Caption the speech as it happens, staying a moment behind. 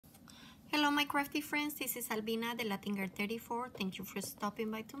Hello my crafty friends, this is Albina de Latin Girl 34. Thank you for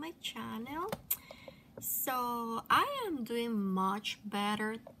stopping by to my channel. So I am doing much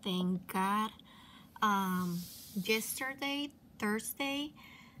better, thank God. Yesterday, Thursday,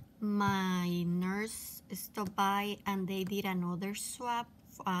 my nurse stopped by and they did another swab,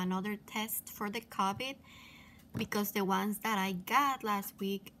 another test for the COVID because the ones that I got last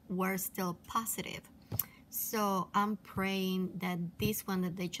week were still positive. So I'm praying that this one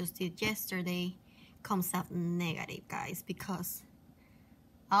that they just did yesterday comes out negative, guys, because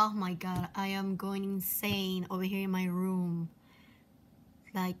oh my God, I am going insane over here in my room.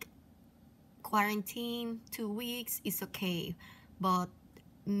 Like, quarantine 2 weeks is okay, but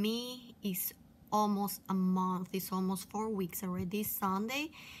me is almost a month. It's almost 4 weeks already. This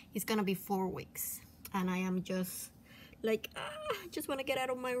Sunday it's gonna be 4 weeks, and I am just like, I just want to get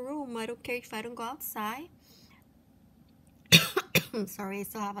out of my room. I don't care if I don't go outside. Sorry, I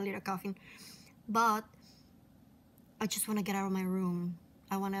still have a little coughing, but I just want to get out of my room.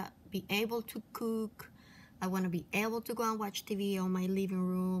 I want to be able to cook. I want to be able to go and watch TV on my living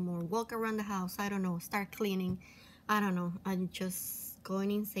room or walk around the house. I don't know, start cleaning. I don't know. I'm just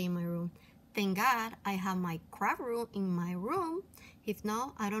going insane in my room. Thank God I have my craft room in my room. If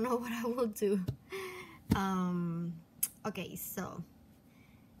not, I don't know what I will do. Okay, so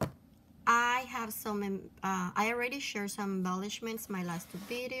I have some, I already shared some embellishments my last 2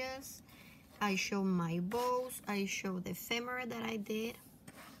 videos. I show my bows, I show the ephemera that I did,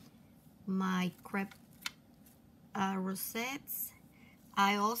 my crepe rosettes.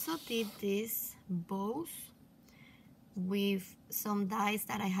 I also did these bows with some dies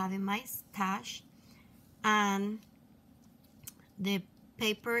that I have in my stash, and the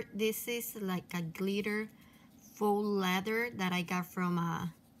paper, this is like a glitter full leather that I got from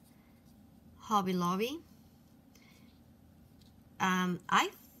Hobby Lobby. I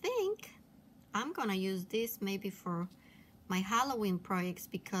think I'm gonna use this maybe for my Halloween projects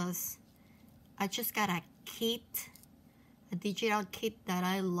because I just got a kit, a digital kit that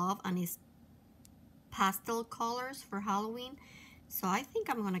I love, and it's pastel colors for Halloween. So I think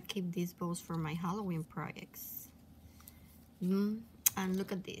I'm gonna keep these bows for my Halloween projects. And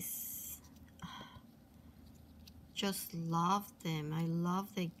look at this. Just love them. I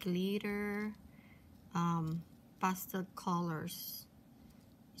love the glitter pastel colors.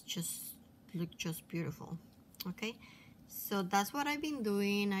 It just look just beautiful. Okay, so that's what I've been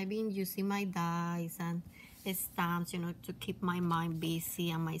doing. I've been using my dies and stamps, you know, to keep my mind busy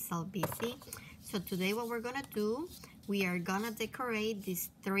and myself busy. So today what we're gonna do, we are gonna decorate these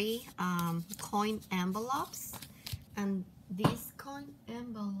 3 coin envelopes. And these coin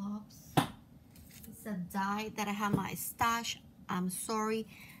envelopes, it's a die that I have my stash. I'm sorry,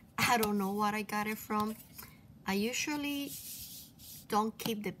 I don't know what I got it from. I usually don't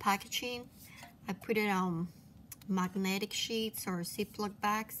keep the packaging. I put it on magnetic sheets or Ziploc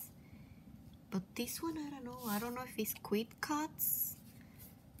bags. But this one, I don't know. I don't know if it's quick cuts.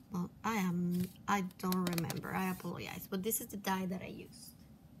 Well, I don't remember. I apologize. But this is the die that I used.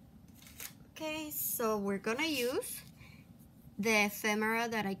 Okay, so we're gonna use the ephemera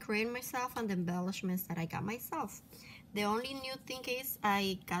that I created myself and the embellishments that I got myself. The only new thing is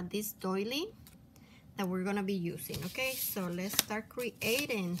I got this doily that we're gonna be using. Okay, so let's start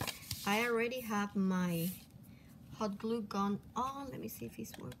creating. I already have my hot glue gun on. Let me see if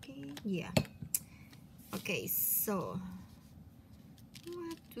it's working. Yeah. Okay, so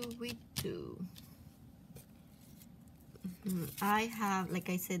what do we do? I have, like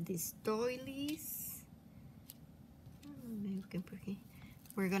I said, these doilies. Maybe we can put here.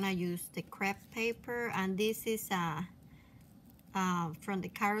 We're gonna use the crepe paper, and this is from the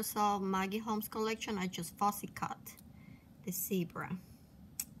Carousel Maggie Holmes collection. I just fussy cut the zebra.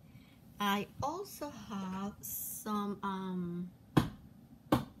 I also have some,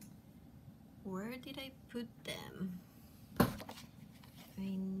 where did I put them?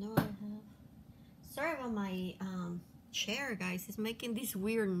 I know I have. Sorry about my chair, guys. It's making these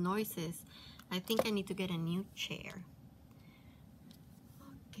weird noises. I think I need to get a new chair.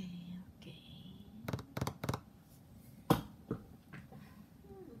 Okay.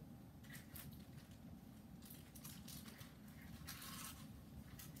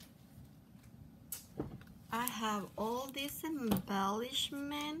 I have all these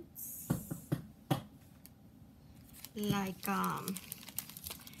embellishments, like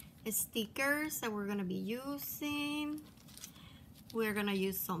stickers that we're gonna be using. We're gonna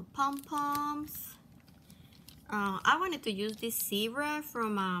use some pom-poms. I wanted to use this zebra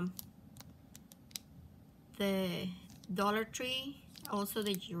from the Dollar Tree, also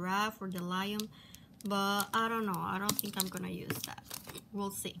the giraffe or the lion, but I don't know. I don't think I'm gonna use that.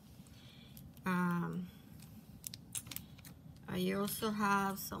 We'll see. I also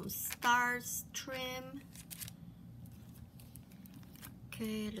have some stars trim.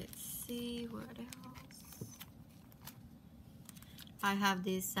 Okay, let's see what else. I have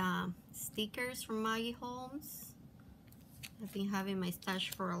these stickers from Maggie Holmes. I've been having my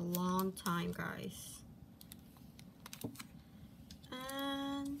stash for a long time, guys.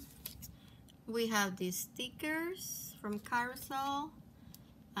 And we have these stickers from Carousel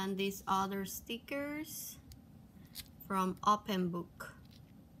and these other stickers from Open Book.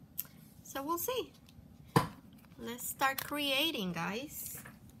 So we'll see. Let's start creating, guys.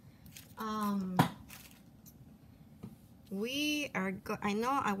 I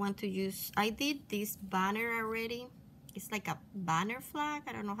know I want to use, I did this banner already. It's like a banner flag.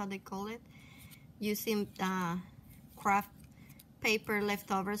 I don't know how they call it. Using craft paper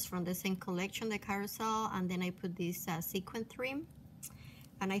leftovers from the same collection, the Carousel, and then I put this sequin trim.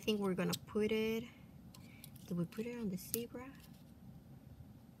 And I think we're gonna put it, did we put it on the zebra?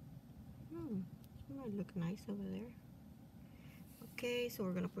 It might look nice over there. Okay, so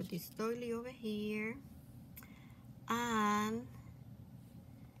we're gonna put this doily over here. And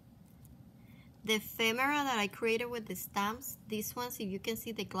the ephemera that I created with the stamps, these ones, if you can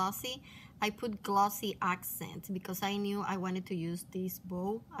see the glossy, I put glossy accent because I knew I wanted to use this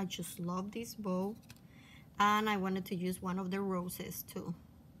bow. I just love this bow. And I wanted to use one of the roses too.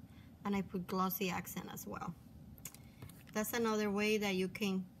 And I put glossy accent as well. That's another way that you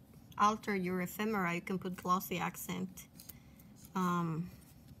can alter your ephemera. You can put glossy accent.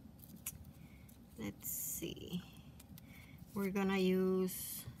 Let's see. We're gonna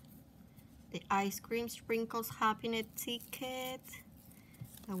use the ice cream sprinkles happiness ticket.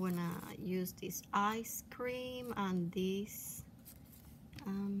 I wanna use this ice cream and this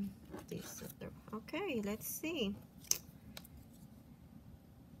other. Okay, let's see.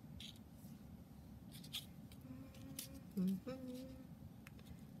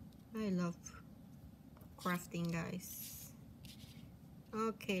 I love crafting, guys.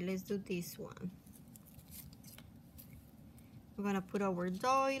 Okay, let's do this one. We're gonna put our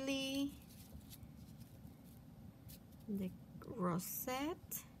doily, the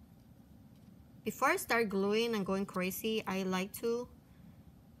rosette. Before I start gluing and going crazy, I like to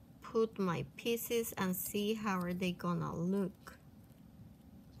put my pieces and see how are they gonna look.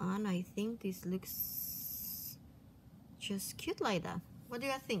 And I think this looks just cute like that. What do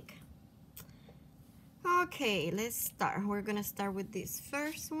you think? Okay, let's start. We're gonna start with this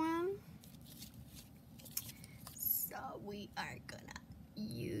first one. So we are gonna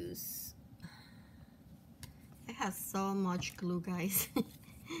use, it has so much glue, guys. I'm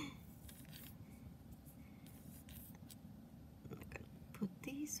gonna put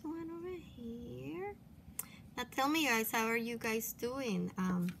this one over here. Now tell me, guys, how are you guys doing?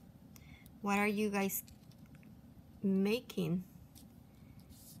 What are you guys making?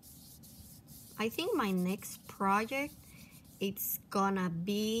 I think my next project, it's gonna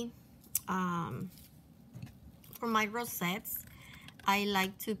be for my rosettes. I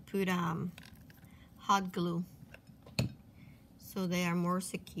like to put hot glue so they are more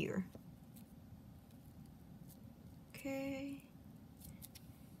secure. Okay,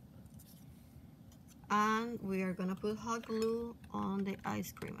 and we are gonna put hot glue on the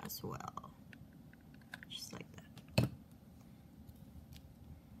ice cream as well, just like that.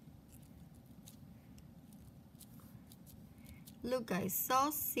 Look, guys,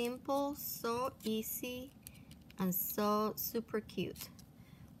 so simple, so easy, and so super cute.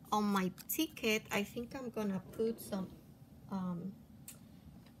 On my ticket, I think I'm gonna put some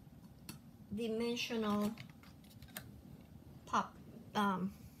dimensional pop,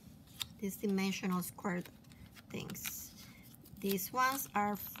 these dimensional square things. These ones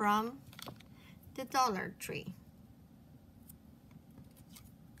are from the Dollar Tree.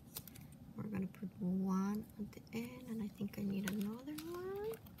 We're gonna put one at the end, and I think I need another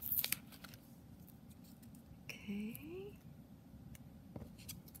one. Okay.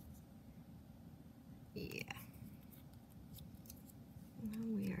 Yeah. Now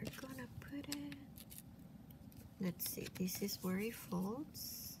we are gonna put it. Let's see, this is where it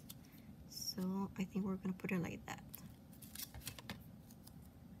folds. So I think we're gonna put it like that.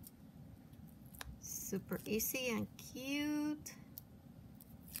 Super easy and cute.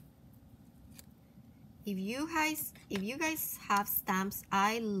 If you guys have stamps,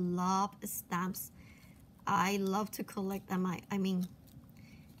 I love stamps. I love to collect them. I mean,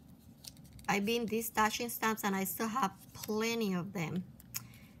 I've been destashing stamps and I still have plenty of them.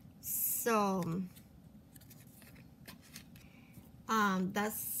 So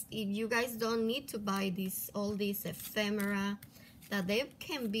that's, if you guys don't need to buy all these ephemera that they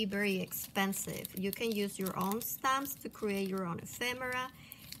can be very expensive. You can use your own stamps to create your own ephemera.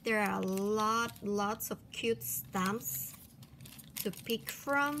 There are lots of cute stamps to pick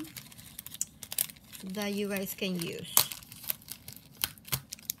from that you guys can use.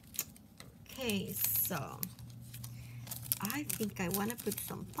 Okay, so I think I want to put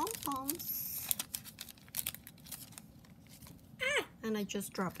some pom-poms. And I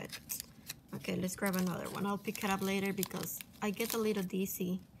just drop it. Okay, let's grab another one. I'll pick it up later because I get a little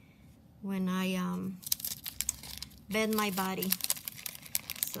dizzy when I bend my body.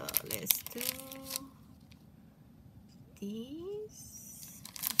 So let's do these.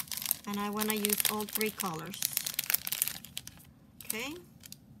 And I want to use all 3 colors. Okay.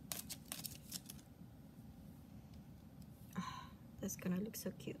 That's gonna look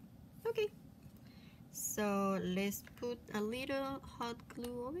so cute. Okay. So let's put a little hot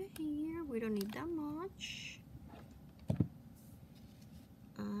glue over here. We don't need that much.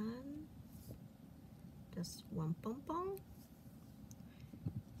 And just one pom-pom.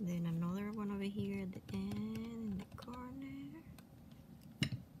 Then another one over here at the end, in the corner.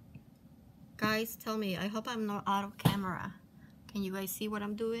 Guys, tell me, I hope I'm not out of camera. Can you guys see what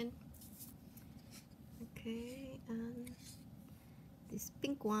I'm doing? Okay, and this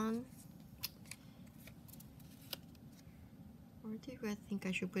pink one. Where do you guys think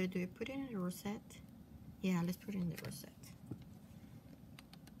I should put it? Do I put it in the rosette? Yeah, let's put it in the rosette.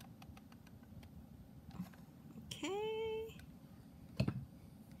 Okay.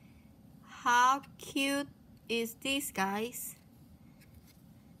 How cute is this, guys?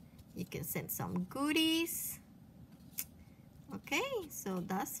 You can send some goodies. Okay, so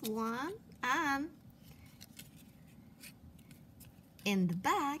that's one. And in the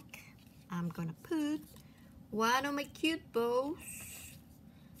back, I'm gonna put one of my cute bows,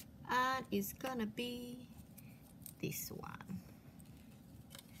 and it's gonna be this one.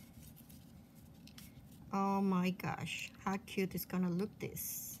 Oh my gosh, how cute it's gonna look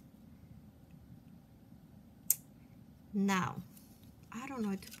this. Now, I don't know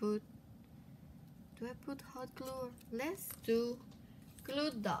what to put. Do I put hot glue? Let's do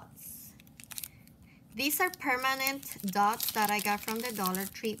glue dots. These are permanent dots that I got from the Dollar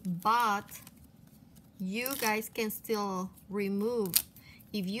Tree, but you guys can still remove.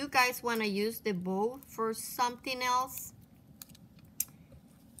 If you guys want to use the bow for something else,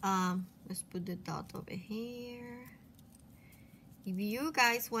 let's put the dot over here. If you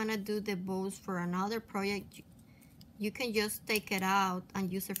guys want to do the bows for another project, you can just take it out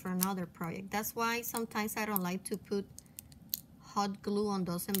and use it for another project. That's why sometimes I don't like to put hot glue on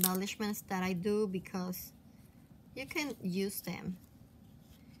those embellishments that I do, because you can use them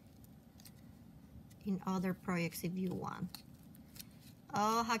in other projects if you want.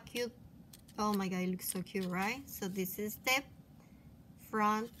 Oh, how cute. Oh my god, it looks so cute, right? So this is the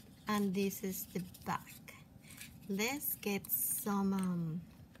front and this is the back. Let's get some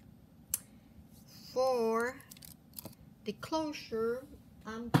for the closure.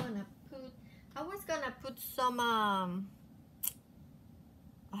 I'm gonna put, I was gonna put some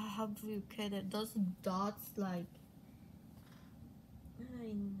how do you get it, those dots, like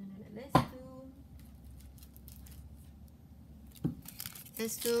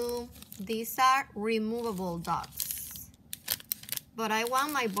let's do these are removable dots, but I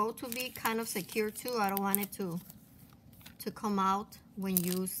want my bow to be kind of secure too. I don't want it to come out when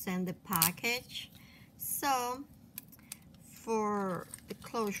you send the package. So for the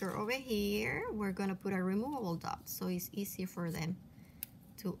closure over here, we're gonna put a removable dot so it's easier for them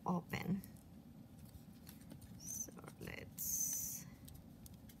to open. So let's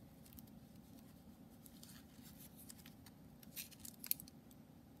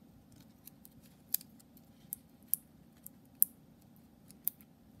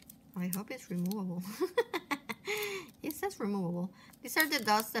I hope it's removable. It says removable. These are the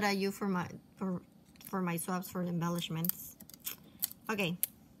dots that I use for my swabs for the embellishments. Okay.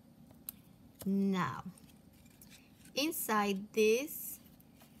 Now, inside this,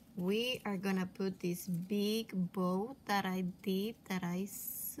 we are gonna put this big bow that I did that I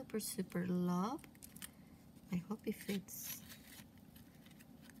super love. I hope it fits.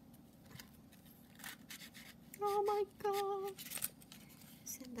 Oh my god.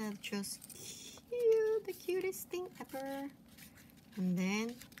 Isn't that just cute? The cutest thing ever. And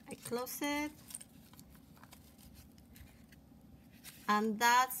then I close it. And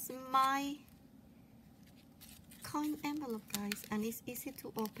that's my coin envelope, guys. And it's easy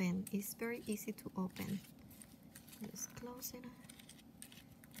to open. It's very easy to open. Just close it.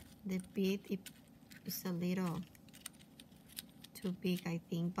 The bead is a little too big, I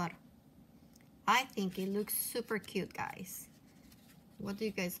think. But I think it looks super cute, guys. What do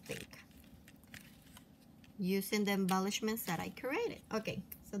you guys think? Using the embellishments that I created. Okay,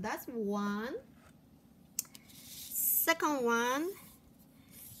 so that's one. Second one,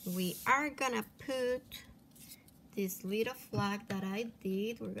 we are gonna put this little flag that I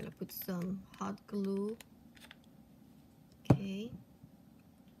did. We're gonna put some hot glue. Okay.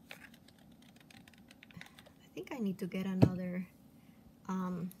 I think I need to get another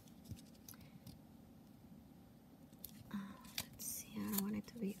let's see, I don't want it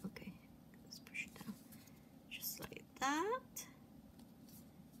to be okay. Let's push it down. Just like that.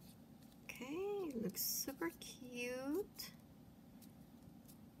 Okay, it looks super cute.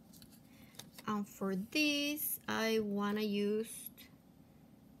 And for this, I wanna use,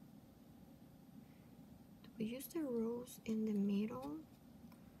 do we use the rose in the middle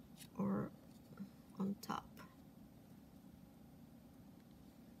or on top?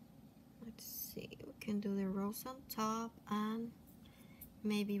 Let's see, we can do the rose on top, and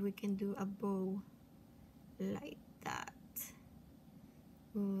maybe we can do a bow like that.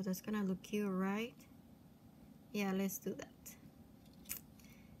 Ooh, that's gonna look cute, right? Yeah, let's do that.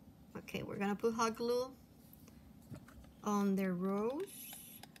 Okay, we're gonna put hot glue on the rose.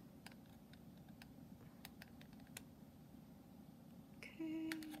 Okay,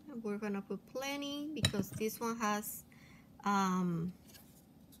 we're gonna put plenty because this one has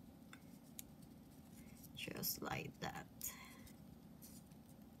just like that.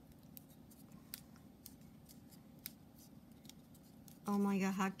 Oh my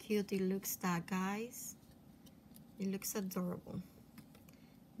god, how cute it looks, that, guys. It looks adorable.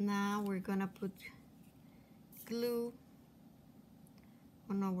 Now we're gonna put glue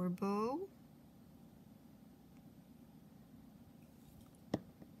on our bow.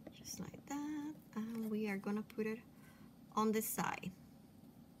 Just like that. And we are gonna put it on the side.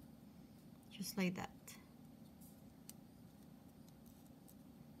 Just like that.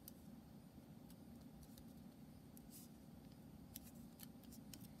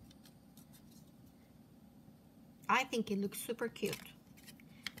 I think it looks super cute.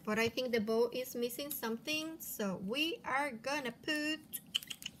 But I think the bow is missing something, so we are gonna put,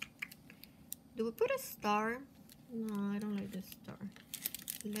 do we put a star? No, I don't like the star.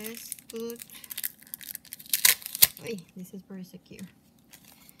 Let's put, wait, this is very secure.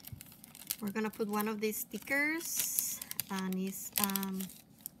 We're gonna put one of these stickers, and it's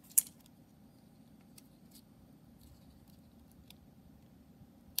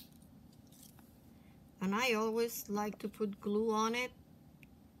and I always like to put glue on it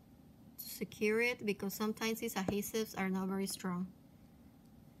to secure it, because sometimes these adhesives are not very strong.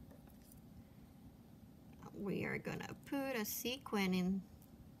 We are gonna put a sequin in,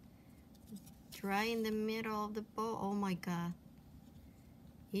 right in the middle of the bow. Oh my god,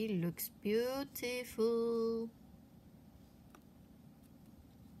 it looks beautiful.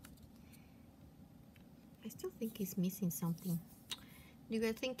 I still think it's missing something. You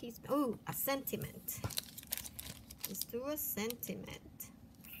guys think it's, oh, a sentiment. Let's do a sentiment.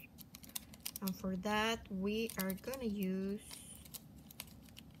 And for that, we are gonna use,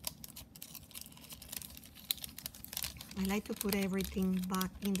 I like to put everything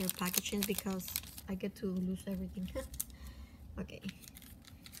back in their packaging because I get to lose everything. Okay.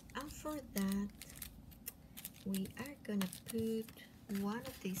 And for that, we are gonna put one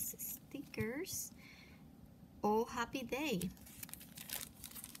of these stickers. Oh, happy day.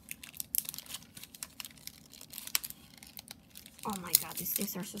 Oh my god, these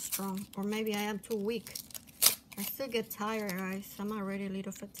things are so strong. Or maybe I am too weak. I still get tired, guys. I'm already a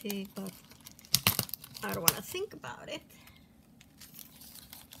little fatigued, but I don't want to think about it.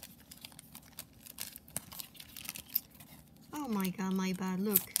 Oh my god, my bad.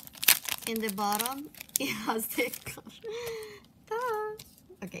 Look, in the bottom, it has the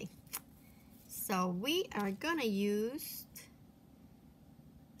okay. So we are gonna use,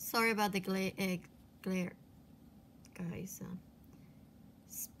 sorry about the glare, guys.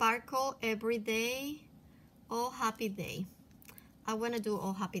 Sparkle every day, all happy day. I want to do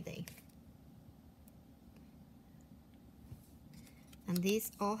all happy day. And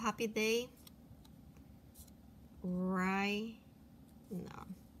this all happy day right now.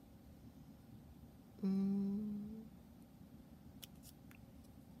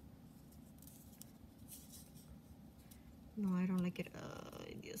 No, I don't like it.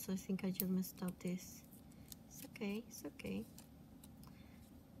 Yes, I think I just messed up this. It's okay, it's okay.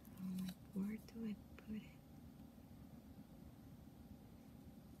 Where do I put it?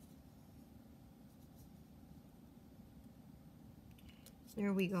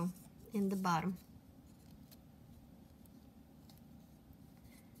 There we go, in the bottom.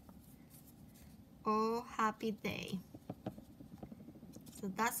 Oh, happy day.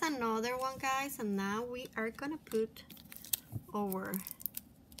 So that's another one, guys, and now we are gonna put our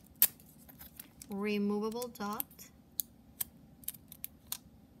removable dot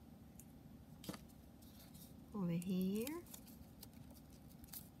over here.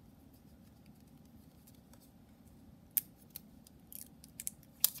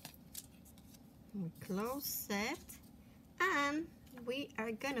 We close it, and we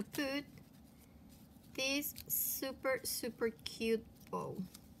are gonna put this super cute bow.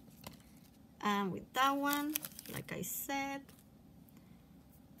 And with that one, like I said,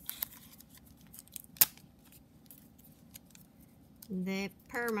 the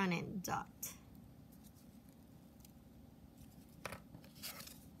permanent dot.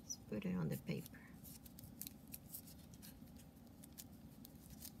 Let's put it on the paper.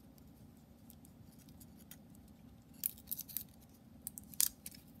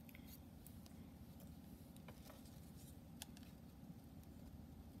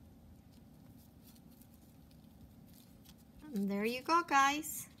 And there you go,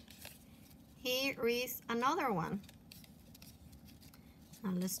 guys. Here is another one.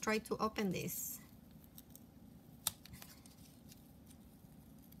 And let's try to open this.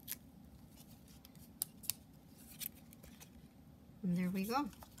 And there we go.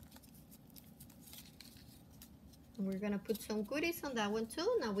 We're gonna put some goodies on that one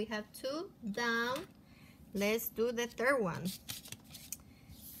too. Now we have 2 down. Let's do the third one.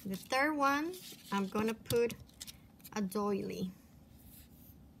 The third one, I'm gonna put a doily.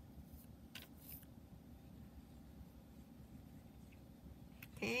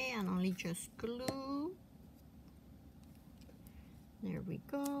 Okay, and only just glue. There we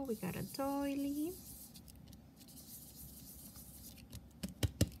go, we got a doily.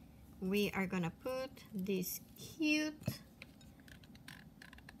 We are gonna put this cute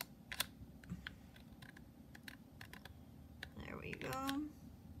there we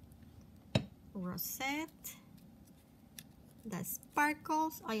go, rosette that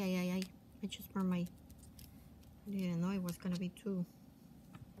sparkles. I just burned my, I didn't know it was gonna be 2.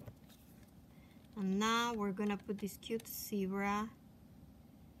 And now we're gonna put this cute zebra.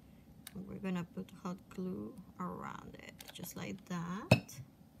 We're gonna put hot glue around it, just like that.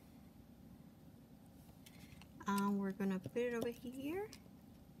 And we're gonna put it over here,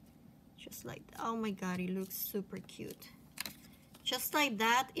 just like that. Oh my god, it looks super cute. Just like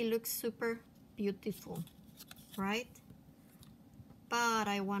that, it looks super beautiful, right? But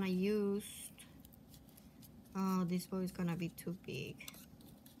I wanna use, oh, this bow is gonna be too big.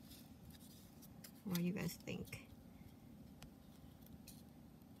 What do you guys think?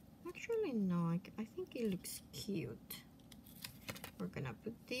 Actually, no, I think it looks cute. We're gonna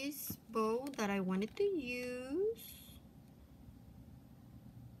put this bow that I wanted to use.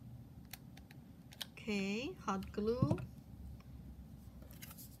 Okay, hot glue.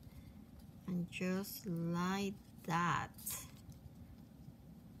 And just like that.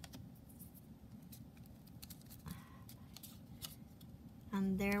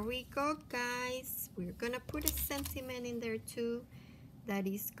 And there we go, guys. We're gonna put a sentiment in there too that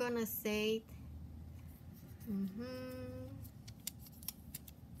is gonna say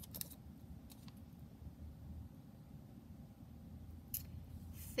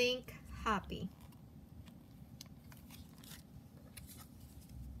think happy.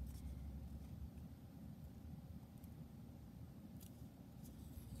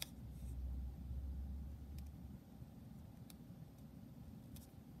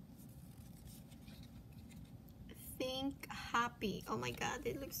 Think happy. Oh my god,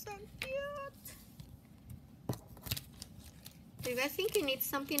 it looks so cute. Do you guys think you need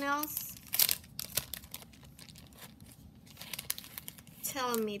something else?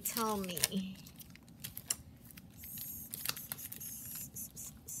 Tell me, tell me.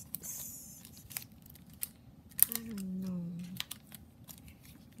 I don't know.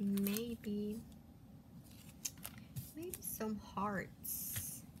 Maybe some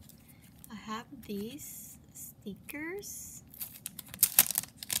hearts. I have these stickers.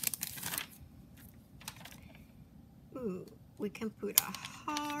 Ooh, we can put a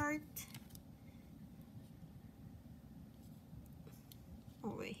heart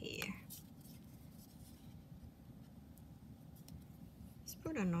over here. Let's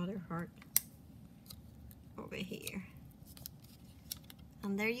put another heart over here.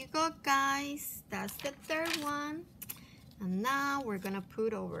 And there you go, guys. That's the third one. And now we're gonna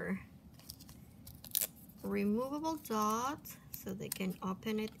put over removable dot so they can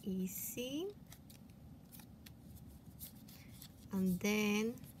open it easy. And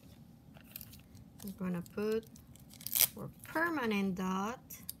then we're gonna put our permanent dot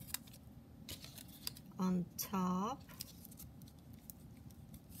on top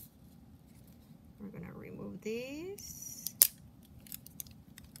this.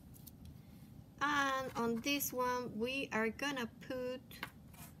 And on this one, we are gonna put,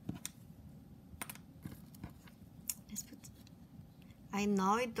 I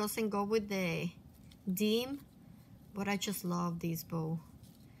know it doesn't go with the dim, but I just love this bow.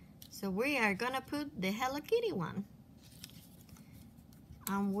 So we are gonna put the Hello Kitty one.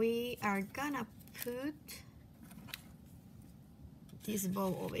 And we are gonna put this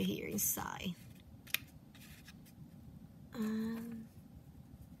bow over here inside. And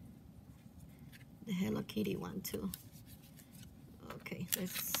the Hello Kitty one too. Okay,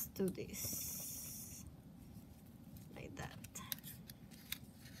 let's do this like that.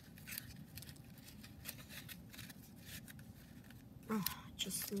 Oh,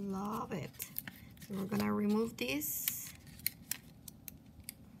 just love it. So we're gonna remove this.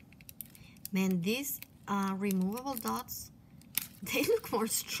 Man, these removable dots, they look more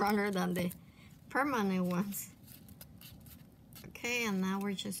stronger than the permanent ones. Okay, and now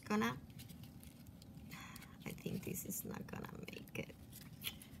we're just gonna, I think this is not gonna make it.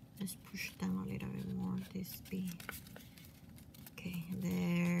 Let's push them a little bit more, this be. Okay,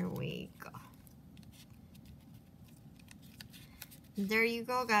 there we go. There you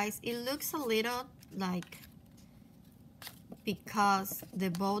go, guys. It looks a little like, because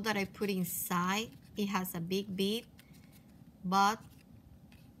the bow that I put inside, it has a big bead, but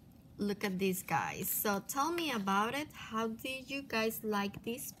look at this, guys. So tell me about it. How did you guys like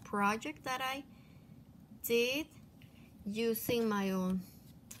this project that I did using my own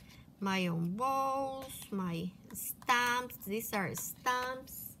bows, my stamps? These are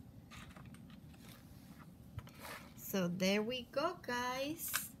stamps. So there we go, guys.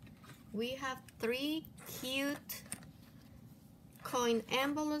 We have 3 cute coin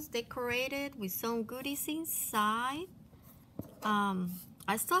envelopes decorated with some goodies inside.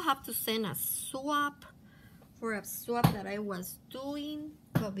 I still have to send a swap for a swap that I was doing,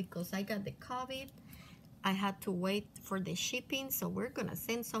 but because I got the COVID, I had to wait for the shipping. So we're gonna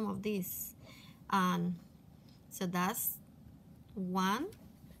send some of these. So that's one.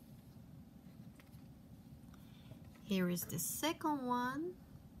 Here is the second one.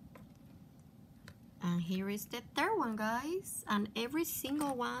 And here is the third one, guys. And every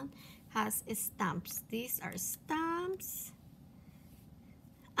single one has stamps. These are stamps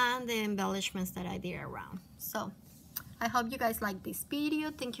and the embellishments that I did around. So I hope you guys like this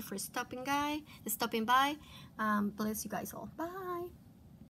video. Thank you for stopping by. Bless you guys all. Bye.